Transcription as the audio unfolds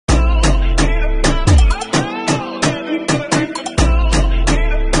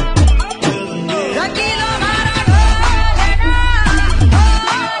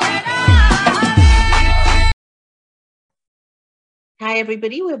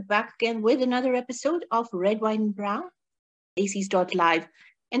everybody. We're back again with another episode of Red, White, and Brown, Live.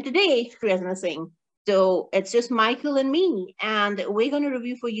 And today, Priyanka Singh. So it's just Michael and me, and we're going to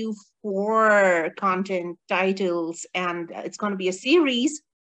review for you four content titles, and it's going to be a series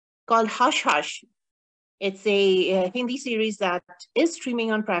called Hush Hush. It's a Hindi series that is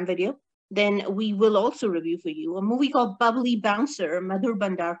streaming on Prime Video. Then we will also review for you a movie called Bubbly Bouncer, Madhur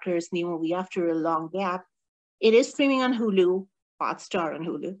Bhandarkar's new movie after a long gap. It is streaming on Hulu, Hotstar on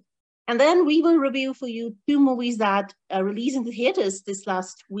Hulu. And then we will review for you two movies that released in the theaters this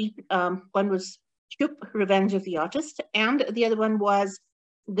last week. One was Chup, Revenge of the Artist, and the other one was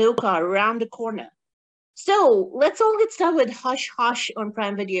Doka, Around the Corner. So let's all get started with Hush Hush on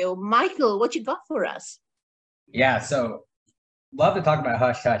Prime Video. Michael, what you got for us? Yeah, so love to talk about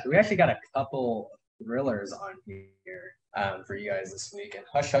Hush Hush. We actually got a couple thrillers on here for you guys this week, and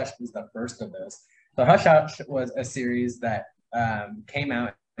Hush Hush was the first of those. So Hush Hush was a series that came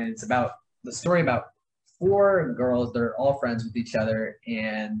out, and it's about the story about four girls. They're all friends with each other,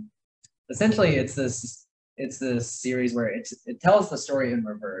 and essentially it's this series where it tells the story in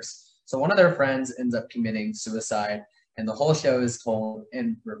reverse. So one of their friends ends up committing suicide, and the whole show is told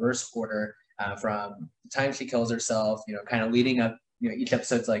in reverse order from the time she kills herself, kind of leading up, each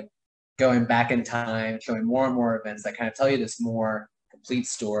episode's like going back in time, showing more and more events that kind of tell you this more complete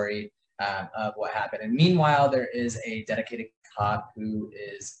story of what happened. And meanwhile, there is a dedicated cop who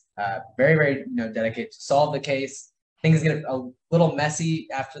is very, very, dedicated to solve the case. Things get a little messy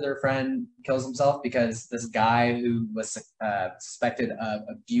after their friend kills himself because this guy who was suspected of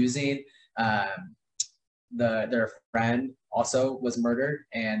abusing their friend also was murdered.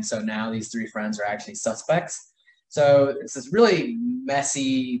 And so now these three friends are actually suspects. So it's this really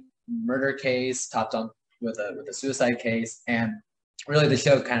messy murder case topped on with a suicide case. And really the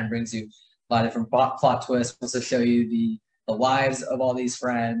show kind of brings you a lot of different plot twists, wants to show you the lives of all these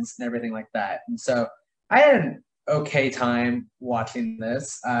friends and everything like that. And so I had an okay time watching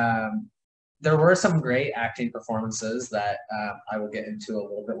this. There were some great acting performances that I will get into a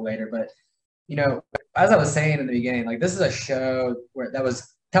little bit later, but as I was saying in the beginning, like this is a show that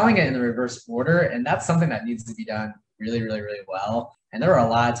was telling it in the reverse order, and that's something that needs to be done really, really, really well. And there were a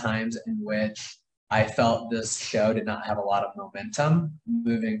lot of times in which I felt this show did not have a lot of momentum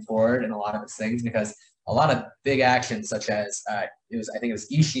moving forward in a lot of its things, because a lot of big action, such as I think it was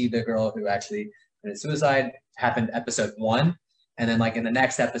Ishi, the girl who actually committed suicide, happened episode 1, and then like in the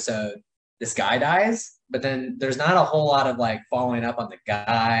next episode, this guy dies. But then there's not a whole lot of like following up on the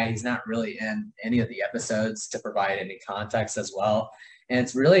guy. He's not really in any of the episodes to provide any context as well. And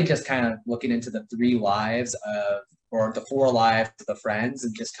it's really just kind of looking into the the 4 lives of the friends,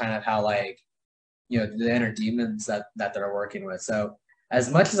 and just kind of how like, the inner demons that they're working with. So as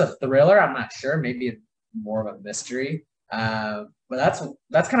much as a thriller, I'm not sure, maybe more of a mystery. But that's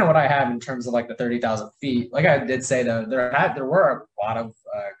kind of what I have in terms of like the 30,000 feet. Like I did say though, there were a lot of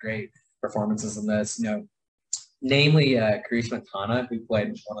great performances in this, namely Karishma Tana, who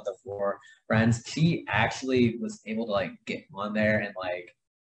played one of the 4 friends. She actually was able to like get on there and like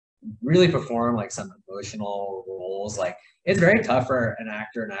really perform like some emotional roles. Like it's very tough for an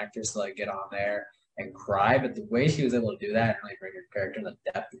actor and actress to like get on there and cry, but the way she was able to do that and like bring her character in the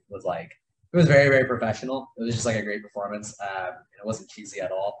depth was like, it was very, very professional. It was just like a great performance. It wasn't cheesy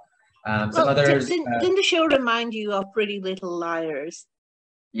at all. Didn't the show remind you of Pretty Little Liars?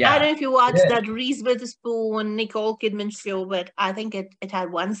 Yeah, I don't know if you watched that Reese Witherspoon, Nicole Kidman show, but I think it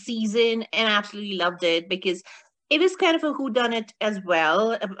had 1 season, and I absolutely loved it because it was kind of a whodunit as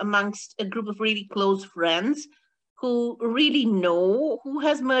well amongst a group of really close friends who really know who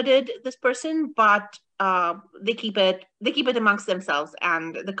has murdered this person, but they keep it amongst themselves,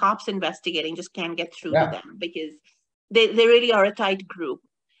 and the cops investigating just can't get through to them because they really are a tight group.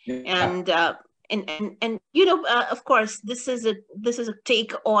 And of course, this is a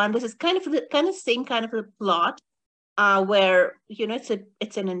take on, this is kind of the same kind of a plot, where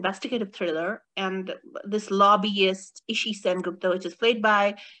it's an investigative thriller, and this lobbyist Ishi Sengupta, which is played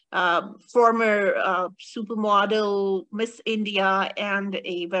by former supermodel Miss India and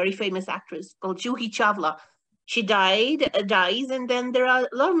a very famous actress called Juhi Chawla. She dies, and then there are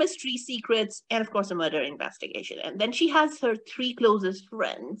a lot of mystery secrets, and of course a murder investigation. And then she has her 3 closest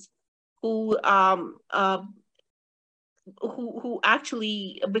friends who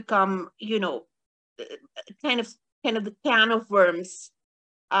actually become, kind of the can of worms,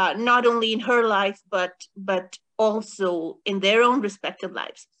 not only in her life, but also in their own respective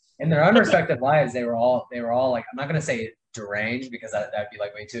lives. In their own respective lives, they were all like, I'm not going to say deranged because that'd be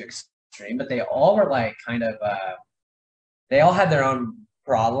like way too extreme, but they all were like kind of, they all had their own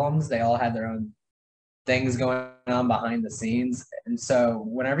problems. They all had their own things going on behind the scenes. And so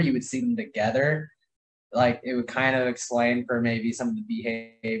whenever you would see them together, like it would kind of explain for maybe some of the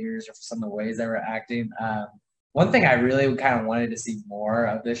behaviors or some of the ways they were acting. One thing I really kind of wanted to see more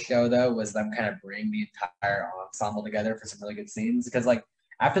of this show though was them kind of bring the entire ensemble together for some really good scenes, because like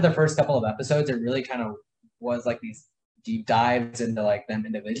after the first couple of episodes, it really kind of was like these deep dives into like them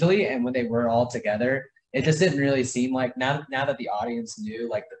individually, and when they were all together, it just didn't really seem like now that the audience knew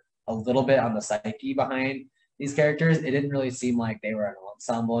like a little bit on the psyche behind these characters, it didn't really seem like they were an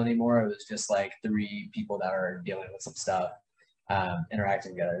ensemble anymore. It was just like three people that were dealing with some stuff,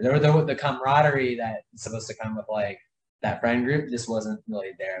 interacting together. There were the camaraderie that's supposed to come with like that friend group just wasn't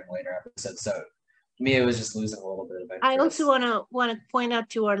really there in the later episodes. So to me, it was just losing a little bit of interest. I also want to point out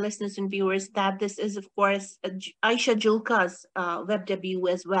to our listeners and viewers that this is, of course, Aisha Julka's web debut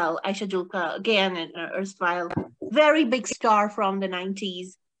as well. Aisha Julka, again, an erstwhile very big star from the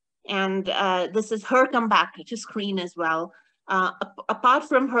 90s. And this is her comeback to screen as well. Apart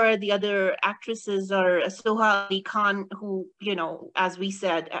from her, the other actresses are Soha Ali Khan, who, you know, as we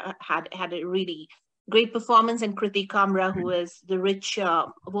said, had a really great performance, and Kriti Kamra, who is the rich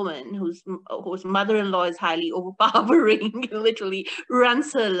woman whose mother-in-law is highly overpowering, literally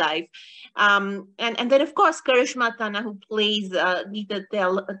runs her life. And then, of course, Karishma Tanna, who plays Geeta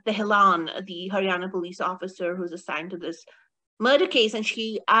Tehlan, the Haryana police officer who's assigned to this murder case, and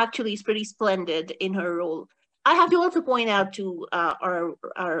she actually is pretty splendid in her role. I have to also point out to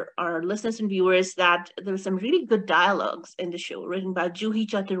our listeners and viewers that there are some really good dialogues in the show written by Juhi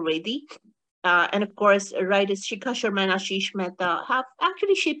Chaturvedi. And of course, writers Shikha Sharma and Ashish Mehta have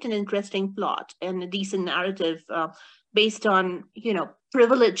actually shaped an interesting plot and a decent narrative based on, you know,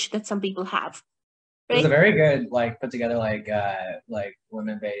 privilege that some people have. Right? It was a very good, like, put together, like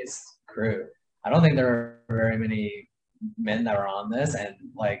women-based crew. I don't think there were very many men that were on this, and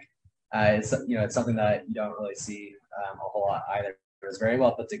like it's, you know, it's something that you don't really see a whole lot either. It was very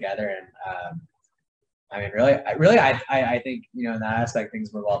well put together, and I mean, really, I think, you know, in that aspect,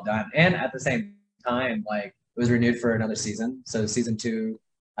 things were well done. And at the same time, like, it was renewed for another season. So season 2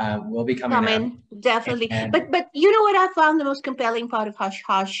 will be coming out. Definitely. And but you know what I found the most compelling part of Hush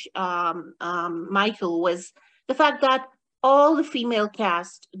Hush, Michael, was the fact that all the female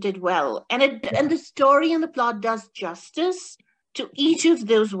cast did well. And and the story and the plot does justice to each of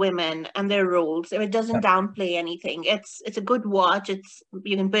those women and their roles. It doesn't downplay anything. It's a good watch.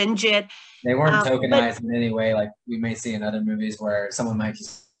 You can binge it. They weren't tokenized in any way like we may see in other movies where someone might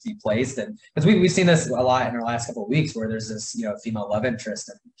just be placed, and because we've seen this a lot in our last couple of weeks where there's this, you know, female love interest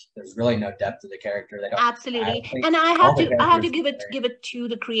and there's really no depth to the character. They don't absolutely, and I have to give it to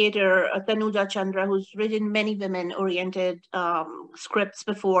the creator Tanuja Chandra, who's written many women oriented scripts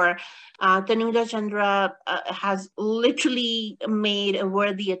before. Tanuja Chandra has literally made a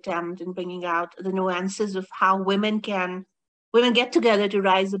worthy attempt in bringing out the nuances of how women get together to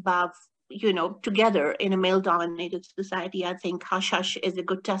rise above, you know, together in a male-dominated society. I think Hush Hush is a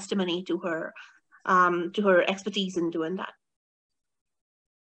good testimony to her expertise in doing that.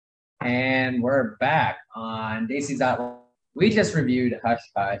 And we're back on Daisy's Outline. We just reviewed Hush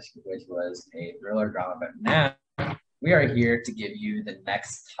Hush, which was a thriller drama, but now we are here to give you the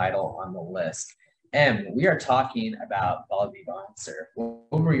next title on the list. And we are talking about Baladi Bouncer.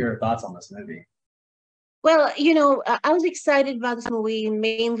 What were your thoughts on this movie? Well, you know, I was excited about this movie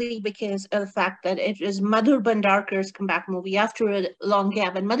mainly because of the fact that it is Madhur Bhandarkar's comeback movie after a long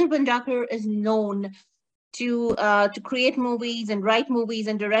gap. And Madhur Bhandarkar is known to create movies and write movies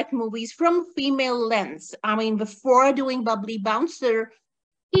and direct movies from female lens. I mean, before doing Bubbly Bouncer,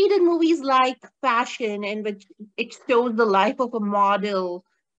 he did movies like Fashion, in which it shows the life of a model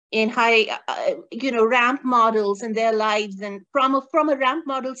in high, ramp models and their lives, and from a ramp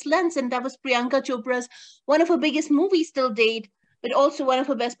model's lens. And that was Priyanka Chopra's one of her biggest movies till date, but also one of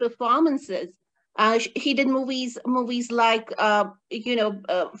her best performances. He did movies like, for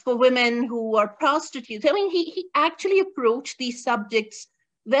women who are prostitutes. I mean, he actually approached these subjects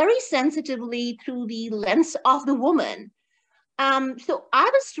very sensitively through the lens of the woman. So I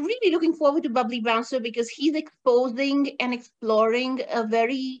was really looking forward to Bubbly Bouncer because he's exposing and exploring a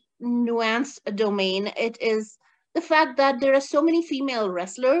very nuanced domain. It is the fact that there are so many female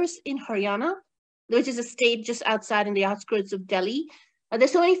wrestlers in Haryana, which is a state just outside in the outskirts of Delhi.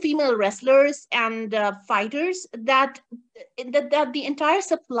 There's so many female wrestlers and fighters that the entire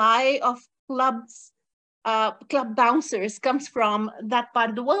supply of club bouncers comes from that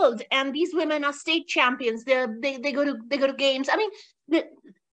part of the world, and these women are state champions. They go to games. I mean,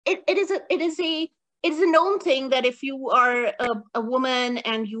 it is a it's a known thing that if you are a woman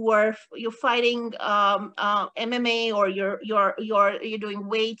and you're fighting MMA, or you're doing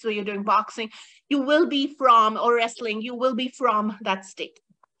weights, or you're doing boxing, you will be from, or wrestling, you will be from that state.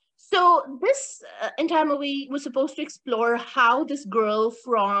 So this entire movie was supposed to explore how this girl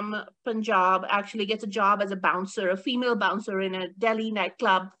from Punjab actually gets a job as a bouncer, a female bouncer in a Delhi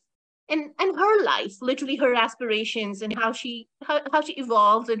nightclub, and her life, literally her aspirations, and how she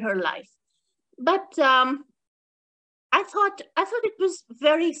evolves in her life. But I thought it was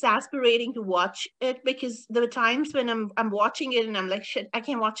very exasperating to watch it, because there were times when I'm watching it and I'm like, shit, I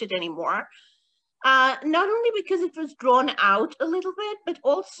can't watch it anymore. Not only because it was drawn out a little bit, but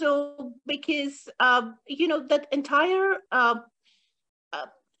also because that entire uh,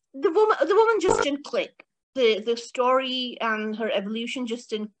 the woman just didn't click. The story and her evolution just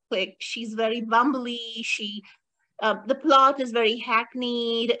didn't click. She's very bumbly. The plot is very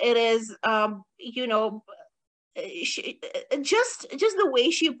hackneyed. It is just the way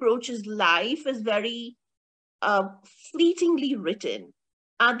she approaches life is very uh, fleetingly written.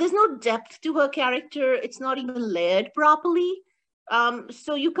 There's no depth to her character. It's not even layered properly.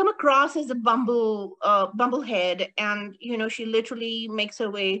 So you come across as a bumblehead, and she literally makes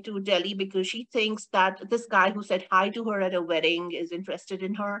her way to Delhi because she thinks that this guy who said hi to her at a wedding is interested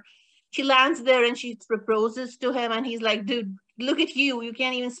in her. She lands there and she proposes to him, and he's like, "Dude, look at you! You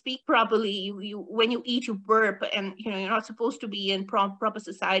can't even speak properly. When you eat, you burp, and you're not supposed to be in proper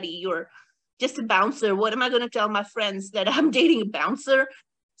society. You're just a bouncer. What am I going to tell my friends, that I'm dating a bouncer?"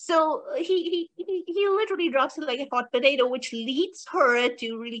 So he literally drops it like a hot potato, which leads her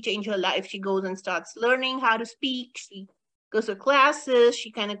to really change her life. She goes and starts learning how to speak. She goes to classes. She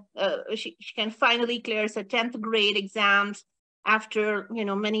kind of finally clears her 10th grade exams after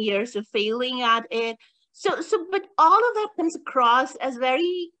many years of failing at it. But all of that comes across as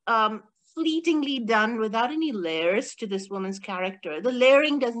very fleetingly done, without any layers to this woman's character. The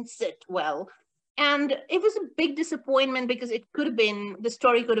layering doesn't sit well, and it was a big disappointment, because the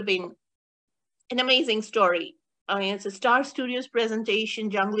story could have been an amazing story. I mean, it's a Star Studios presentation.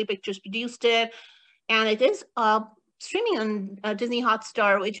 Jungly Pictures produced it, and it is streaming on Disney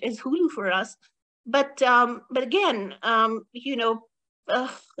Hotstar, which is Hulu for us. But again,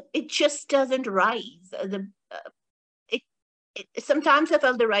 it just doesn't rise. It, sometimes I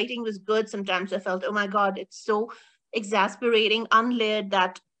felt the writing was good. Sometimes I felt, oh my God, it's so exasperating, unlayered,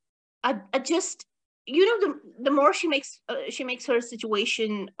 that I just, the more she makes her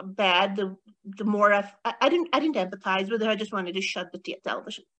situation bad, the more I didn't empathize with her. I just wanted to shut the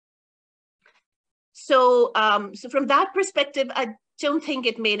television. So from that perspective, I don't think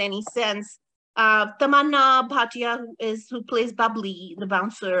it made any sense. Tamanna Bhatia, who plays Bubbly, the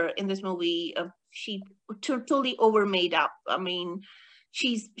bouncer in this movie, she totally over made up. I mean,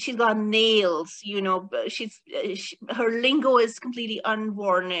 she's got nails, her lingo is completely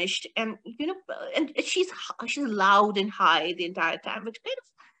unvarnished, and and she's loud and high the entire time, which kind of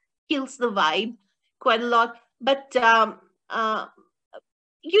kills the vibe quite a lot. But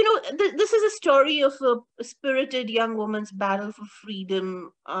this is a story of a spirited young woman's battle for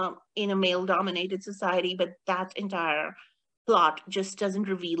freedom in a male-dominated society, but that entire plot just doesn't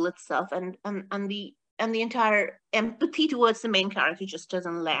reveal itself, and the entire empathy towards the main character just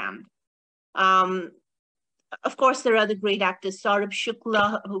doesn't land. Of course, there are the great actors, Saurabh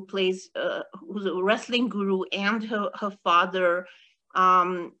Shukla, who's a wrestling guru, and her father,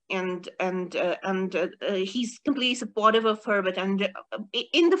 and he's completely supportive of her, but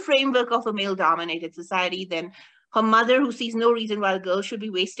in the framework of a male-dominated society. Then her mother, who sees no reason why a girl should be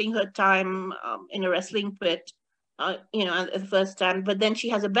wasting her time in a wrestling pit, at the first time. But then she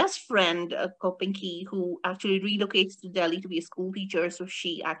has a best friend, Kopinki, who actually relocates to Delhi to be a school teacher, so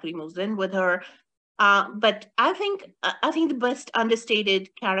she actually moves in with her. But I think the best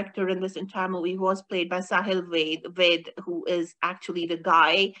understated character in this entire movie was played by Sahil Ved, who is actually the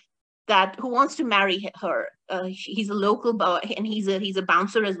guy who wants to marry her. He's a local boy, and he's a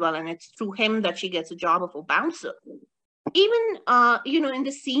bouncer as well, and it's through him that she gets a job of a bouncer. Even in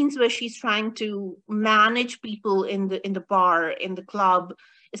the scenes where she's trying to manage people in the bar, in the club,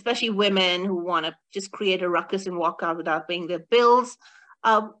 especially women who want to just create a ruckus and walk out without paying their bills.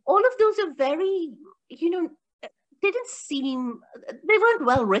 All of those are very, they weren't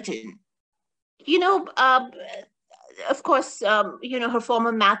well written. Of course, her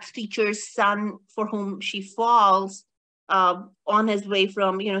former math teacher's son, for whom she falls on his way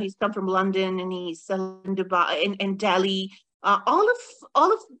from, he's come from London and he's selling in Dubai, in Delhi. All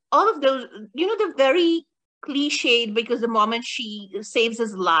of those, they're very cliched, because the moment she saves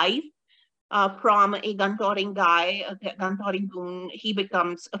his life, from a gun-toting guy, a gun-toting goon. He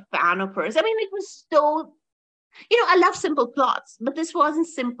becomes a fan of hers. I mean, it was so, I love simple plots, but this wasn't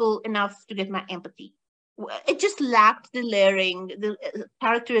simple enough to get my empathy. It just lacked the layering. The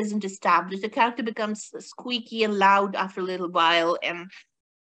character isn't established. The character becomes squeaky and loud after a little while, and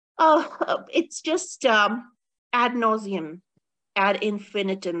it's just ad nauseum, ad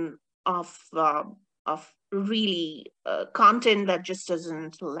infinitum of really content that just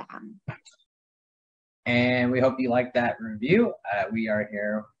doesn't land. And we hope you liked that review. We are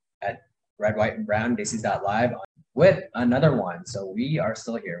here at Red, White, and Brown, Live with another one. So we are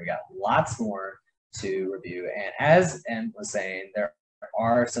still here. We got lots more to review. And as Em was saying, there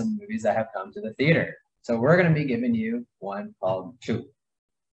are some movies that have come to the theater. So we're going to be giving you one called Chup.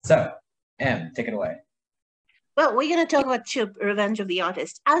 So, Em, take it away. Well, we're going to talk about Chup, Revenge of the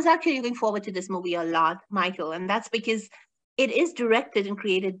Artist. I was actually looking forward to this movie a lot, Michael, and that's because it is directed and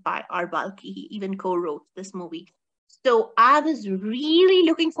created by R. Balki. He even co-wrote this movie. So I was really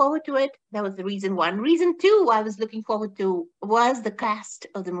looking forward to it. That was the reason one. Reason two I was looking forward to was the cast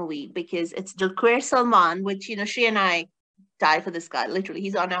of the movie, because it's Dulquer Salmaan, which, Shri and I died for this guy. Literally,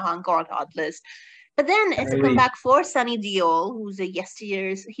 he's on our hung court hot list. But then it's a comeback for Sunny Deol, who's a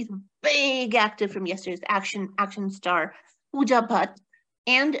he's a big actor from yesterday's action star, Pooja Bhatt,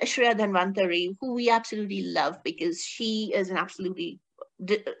 and Shreya Dhanvantari, who we absolutely love because she is an absolutely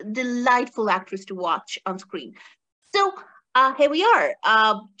delightful actress to watch on screen. So here we are.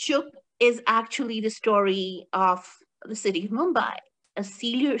 Chup is actually the story of the city of Mumbai. A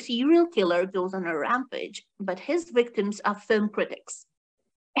serial killer goes on a rampage, but his victims are film critics.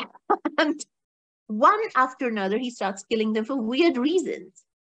 And one after another, he starts killing them for weird reasons.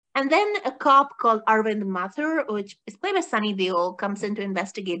 And then a cop called Arvind Mathur, which is played by Sunny Deol, comes in to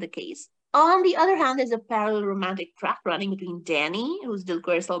investigate the case. On the other hand, there's a parallel romantic track running between Danny, who's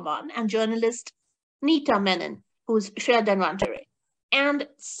Dulquer Salmaan, and journalist Neeta Menon, who's Shreya Dhanvantari. And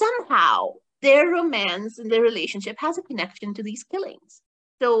somehow their romance and their relationship has a connection to these killings.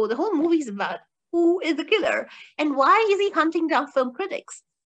 So the whole movie is about who is the killer and why is he hunting down film critics?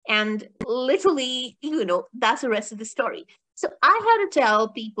 And literally, that's the rest of the story. So I had to tell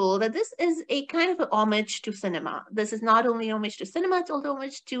people that this is a kind of an homage to cinema. This is not only homage to cinema, it's also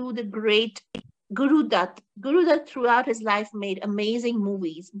homage to the great Guru Dutt. Guru Dutt throughout his life made amazing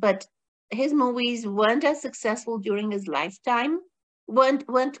movies, but his movies weren't as successful during his lifetime, weren't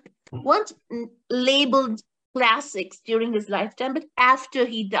labeled classics during his lifetime, but after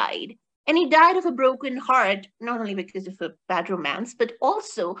he died. And he died of a broken heart, not only because of a bad romance, but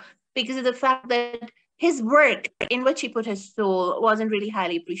also because of the fact that his work, in which he put his soul, wasn't really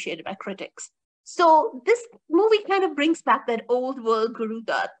highly appreciated by critics. So this movie kind of brings back that old world Guru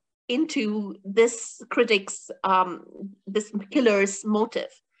Dutt into this critic's, this killer's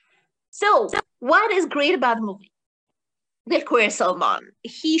motive. So what is great about the movie? Dulquer Salmaan,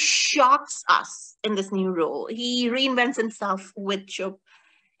 he shocks us in this new role. He reinvents himself with Chup.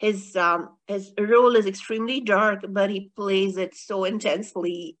 His role is extremely dark, but he plays it so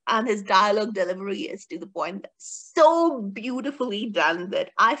intensely, and his dialogue delivery is to the point, so beautifully done that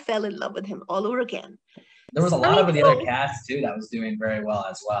I fell in love with him all over again. There was a lot of the other cast too that was doing very well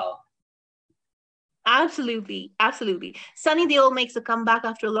as well. Absolutely. Sunny Deol makes a comeback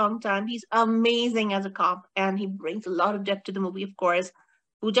after a long time. He's amazing as a cop, and he brings a lot of depth to the movie, of course.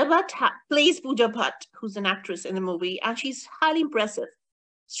 Pooja Bhatt plays Pooja Bhatt, who's an actress in the movie, and she's highly impressive.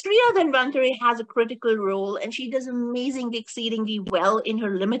 Shreya Dhanvantari has a critical role, and she does amazingly, exceedingly well in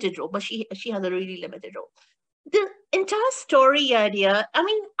her limited role, but she has a really limited role. The entire story idea, I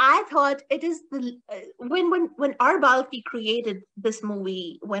mean, I thought it is when R. Balki created this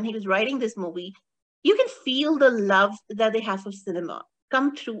movie, when he was writing this movie, you can feel the love that they have for cinema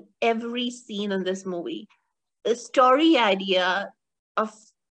come through every scene in this movie. The story idea of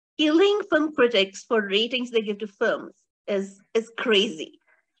killing film critics for ratings they give to films is crazy.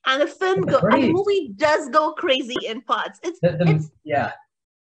 And the movie does go crazy in parts. Yeah.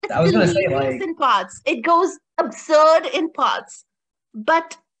 I was going to say, like, in parts. It goes absurd in parts.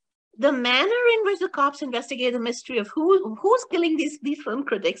 But the manner in which the cops investigate the mystery of who's killing these film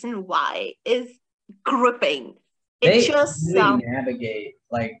critics and why is gripping. They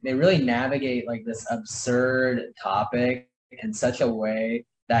really navigate like this absurd topic in such a way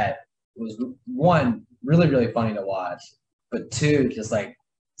that was, one, really, really funny to watch, but two, just like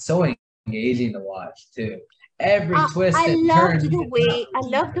so engaging to watch too. Every twist and turn. I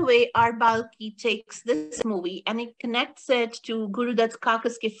love the way R. Balki takes this movie and it connects it to Guru Dutt's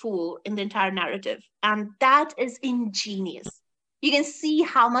Kaakas Ke Phool in the entire narrative, and that is ingenious. You can see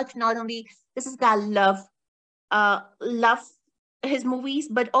how much not only this guy love his movies,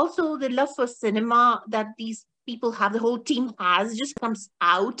 but also the love for cinema that these people have, the whole team has, just comes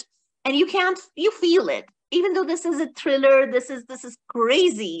out, and you feel it. Even though this is a thriller, this is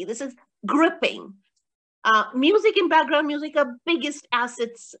crazy, this is gripping. Music and background music are biggest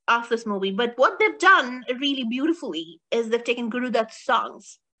assets of this movie. But what they've done really beautifully is they've taken Guru Dutt's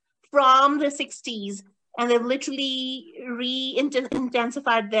songs from the 60s and they've literally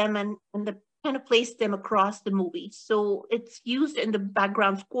re-intensified them and they've kind of placed them across the movie. So it's used in the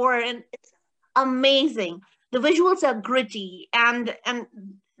background score and it's amazing. The visuals are gritty and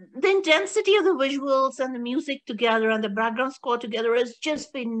the intensity of the visuals and the music together and the background score together is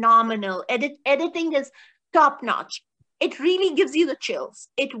just phenomenal. Editing is top notch. It really gives you the chills.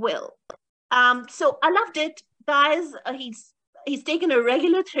 It will. So I loved it, guys. He's taken a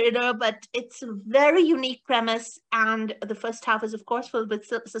regular thriller, but it's a very unique premise. And the first half is, of course, filled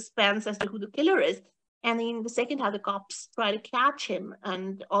with suspense as to who the killer is. And in the second half, the cops try to catch him,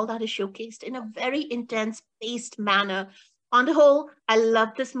 and all that is showcased in a very intense, paced manner. On the whole, I love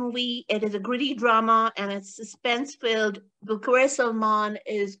this movie. It is a gritty drama and it's suspense-filled. Dulquer Salmaan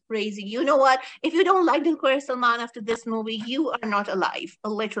is crazy. You know what? If you don't like Dulquer Salmaan after this movie, you are not alive,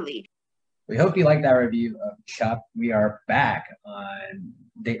 literally. We hope you liked that review of Chuck. We are back on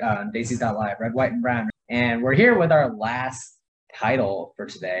Daisies.live, Red, White, and Brown. And we're here with our last title for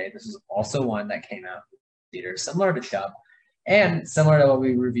today. This is also one that came out in theaters, similar to Chuck. And similar to what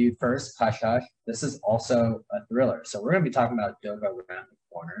we reviewed first, Hush Hush, this is also a thriller. So we're going to be talking about Dokha Around the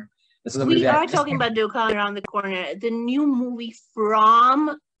Corner. This is we are talking about Dokha Around the Corner, the new movie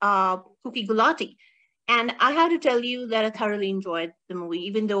from Kuki Gulati. And I had to tell you that I thoroughly enjoyed the movie,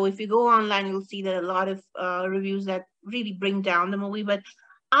 even though if you go online, you'll see that a lot of reviews that really bring down the movie. But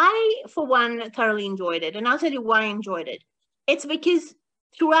I, for one, thoroughly enjoyed it. And I'll tell you why I enjoyed it. It's because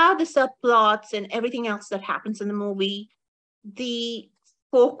throughout the subplots and everything else that happens in the movie, the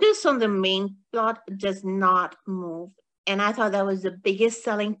focus on the main plot does not move. And I thought that was the biggest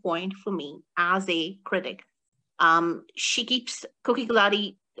selling point for me as a critic. She keeps, Kuki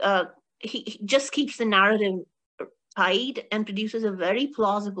Gulati, he just keeps the narrative tight and produces a very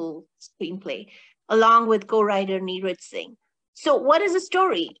plausible screenplay, along with co-writer Neeraj Singh. So what is the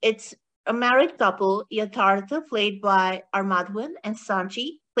story? It's a married couple, Yathartha, played by R. Madhavan, and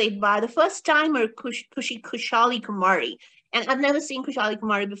Sanchi, played by the first-timer Kushali Kumari. And I've never seen Kushali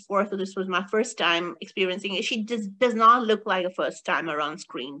Kumari before, so this was my first time experiencing it. She just does not look like a first-timer on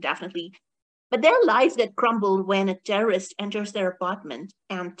screen, definitely. But their lives get crumbled when a terrorist enters their apartment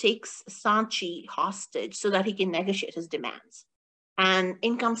and takes Sanchi hostage so that he can negotiate his demands. And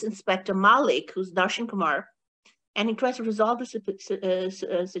in comes Inspector Malik, who's Darshan Kumar, and he tries to resolve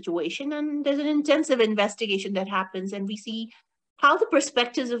the situation. And there's an intensive investigation that happens, and we see how the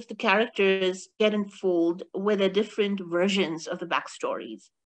perspectives of the characters get unfold with the different versions of the backstories.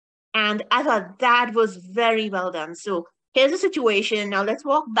 And I thought that was very well done. So here's a situation. Now let's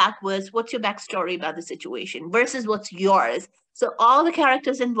walk backwards. What's your backstory about the situation versus what's yours? So all the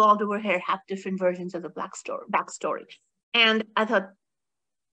characters involved over here have different versions of the backstory. And I thought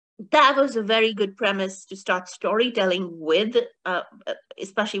that was a very good premise to start storytelling with,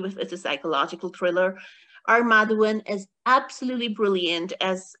 especially with it's a psychological thriller. R. Madhavan is absolutely brilliant.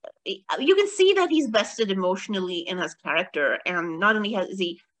 As you can see that he's vested emotionally in his character, and not only is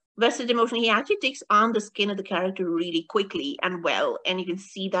he vested emotionally, he actually takes on the skin of the character really quickly and well, and you can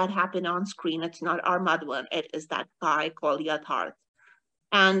see that happen on screen. It's not R. Madhavan, it is that guy called Yatharth.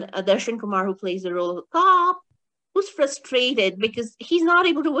 And Darshan Kumar, who plays the role of a cop, who's frustrated because he's not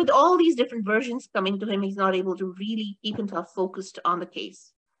able to, with all these different versions coming to him, he's not able to really keep himself focused on the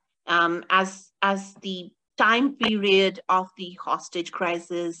case. As the time period of the hostage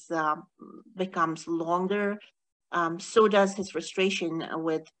crisis becomes longer, so does his frustration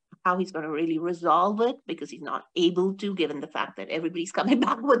with how he's going to really resolve it, because he's not able to, given the fact that everybody's coming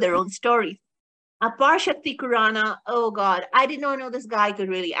back with their own stories. Apar Shakti Khurana, oh God, I did not know this guy could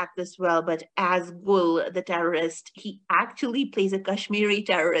really act this well, but as Gul, the terrorist, he actually plays a Kashmiri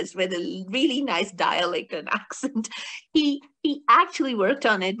terrorist with a really nice dialect and accent. He actually worked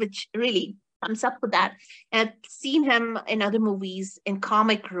on it, which really thumbs up for that. And I've seen him in other movies in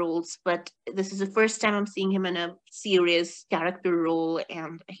comic roles, but this is the first time I'm seeing him in a serious character role,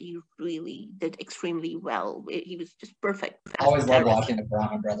 and he really did extremely well. He was just perfect. I always love watching the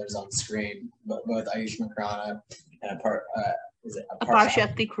Khurana brothers on screen, both Ayushmann Khurana and Apar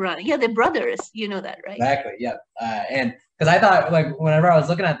Shakti Khurana. Yeah, they're brothers. You know that, right? Exactly. Yeah. And because I thought, like, whenever I was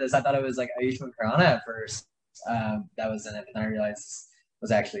looking at this, I thought it was like Ayushmann Khurana at first. That was in it, and I realized was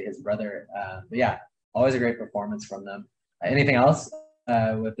actually his brother. But yeah, always a great performance from them. Anything else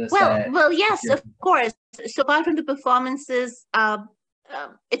with this? Well, yes, of course. So apart from the performances,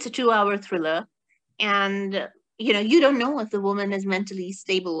 it's a 2-hour thriller, and you don't know if the woman is mentally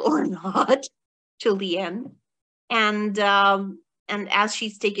stable or not till the end. And as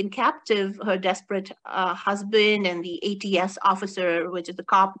she's taken captive, her desperate husband and the ATS officer, which is the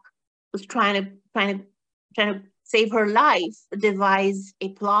cop, who's trying to save her life, devise a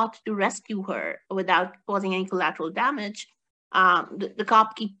plot to rescue her without causing any collateral damage. The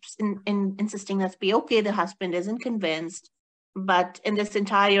cop keeps insisting that's be okay. The husband isn't convinced, but in this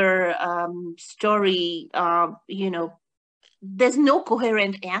entire story, there's no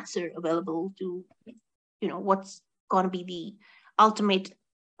coherent answer available to, what's going to be the ultimate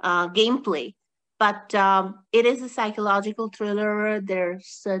gameplay. But it is a psychological thriller. There are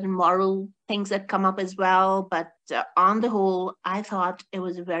certain moral things that come up as well. But on the whole, I thought it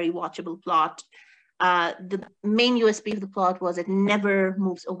was a very watchable plot. The main USP of the plot was it never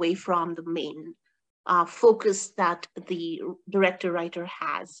moves away from the main focus that the director-writer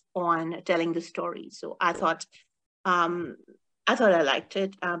has on telling the story. So I thought I liked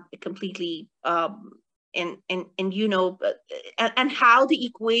it completely. And how the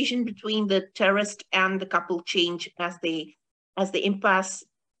equation between the terrorist and the couple change as the impasse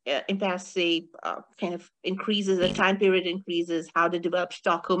kind of increases, the time period increases, how they develop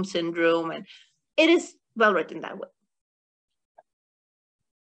Stockholm syndrome, and it is well written that way.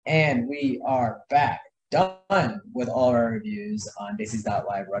 And we are back, done with all of our reviews on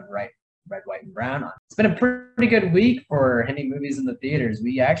Daisies.live, Red, White, and Brown. It's been a pretty good week for Hindi movies in the theaters.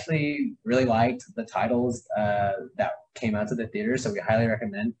 We actually really liked the titles that came out to the theaters, so we highly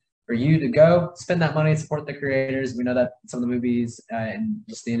recommend for you to go spend that money and support the creators. We know that some of the movies and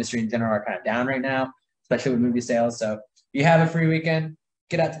just the industry in general are kind of down right now, especially with movie sales. So if you have a free weekend,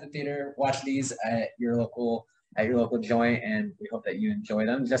 get out to the theater, watch these at your local joint, and we hope that you enjoy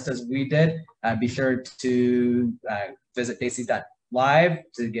them just as we did. Be sure to visit Daisies.live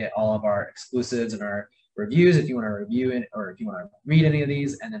to get all of our exclusives and our reviews if you want to review it or if you want to read any of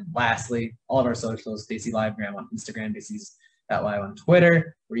these. And then lastly, all of our socials, Daisy Livegram on Instagram, Daisies.live on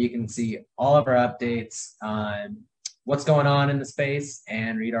Twitter, where you can see all of our updates on what's going on in the space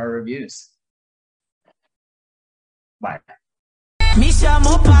and read our reviews. Bye. Me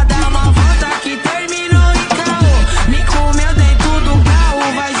chamou pra dar uma volta que termina.